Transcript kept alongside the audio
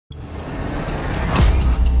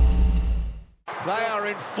They are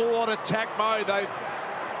in full-on attack mode. They've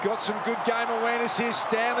got some good game awareness here.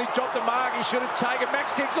 Stanley dropped the mark. He should have taken.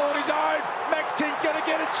 Max King's all on his own. Max King's going to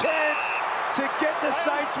get a chance to get the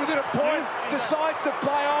Saints within a point. Decides to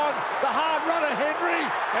play on. The hard runner, Henry,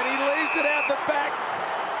 and he leaves it out the back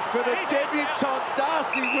for the debutant,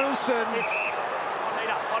 Darcy Wilson.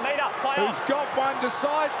 Who's got one,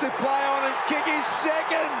 decides to play on and kick his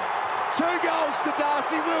second. 2 goals to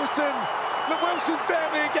Darcy Wilson. The Wilson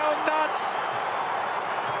family are going nuts.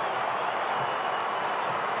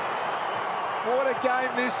 What a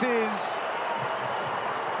game this is.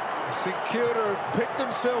 St Kilda have picked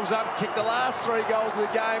themselves up, kicked the last 3 goals of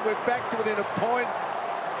the game. We're back to within a point.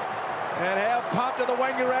 And how pumped are the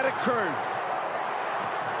Wangaratta crew?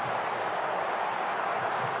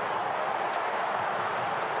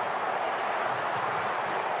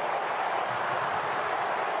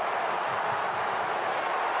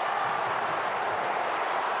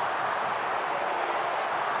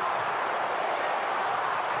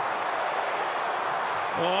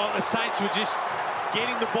 Well, the Saints were just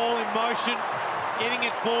getting the ball in motion, getting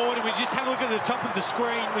it forward, and we just have a look at the top of the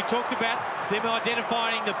screen. We talked about them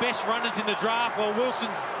identifying the best runners in the draft. Well,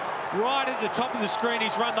 Wilson's right at the top of the screen.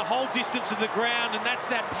 He's run the whole distance of the ground, and that's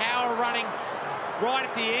that power running right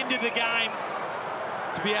at the end of the game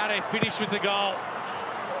to be able to finish with the goal.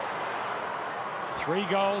 3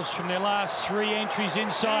 goals from their last 3 entries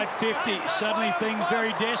inside 50. Suddenly things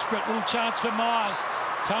very desperate. Little chance for Myers.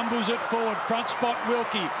 Tumbles it forward. Front spot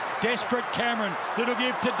Wilkie. Desperate Cameron. Little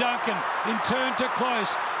give to Duncan. In turn to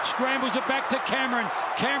Close. Scrambles it back to Cameron.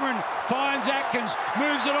 Cameron finds Atkins.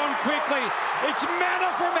 Moves it on quickly. It's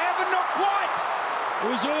manna from heaven. Not quite. It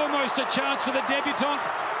was almost a chance for the debutant.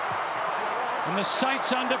 And the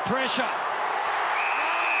Saints under pressure.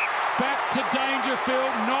 Back to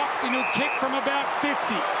Dangerfield. Knocked. And he'll kick from about 50.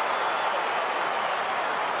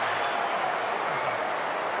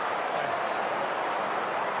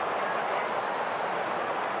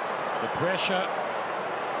 The pressure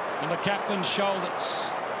on the captain's shoulders.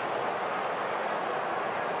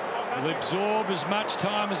 He'll absorb as much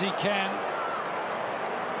time as he can,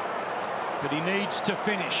 but he needs to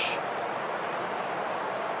finish.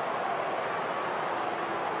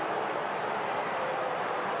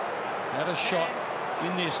 Had a shot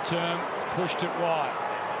in this term, pushed it wide.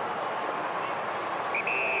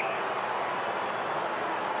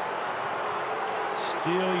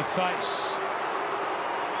 Steely face.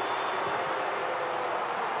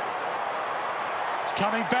 It's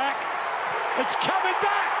coming back. It's coming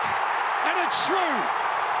back. And it's through.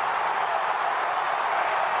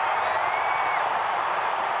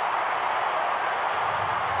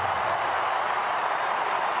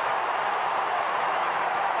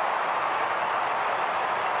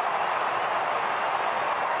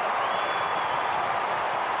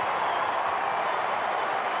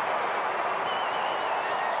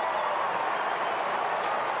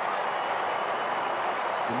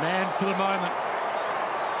 The man for the moment.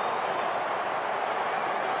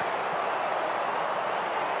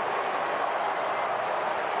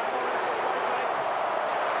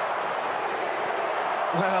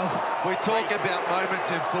 Well, we talk about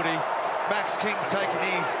moments in footy. Max King's taken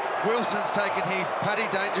his, Wilson's taken his, Paddy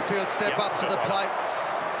Dangerfield step up to the plate,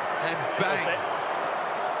 and bang.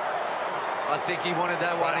 I think he wanted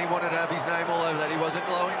that one. He wanted to have his name all over that. He wasn't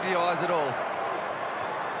glowing the eyes at all.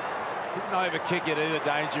 Didn't overkick it either,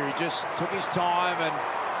 Danger. He just took his time, and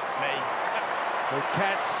the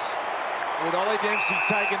Cats, with Ollie Dempsey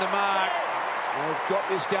taking the mark, have got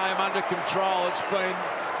this game under control. It's been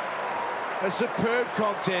a superb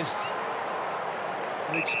contest.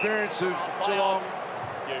 The experience of Geelong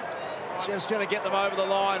just going to get them over the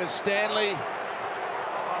line as Stanley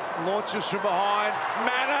launches from behind.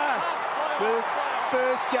 Manna, the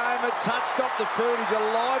first game a touch stop the boot. He's a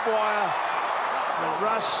live wire. A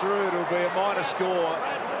rush through, it'll be a minor score.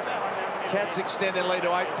 Cats extend their lead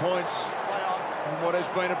to 8 points in what has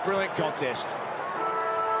been a brilliant contest.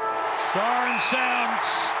 Siren sounds.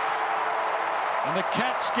 And the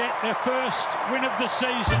Cats get their first win of the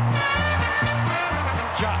season.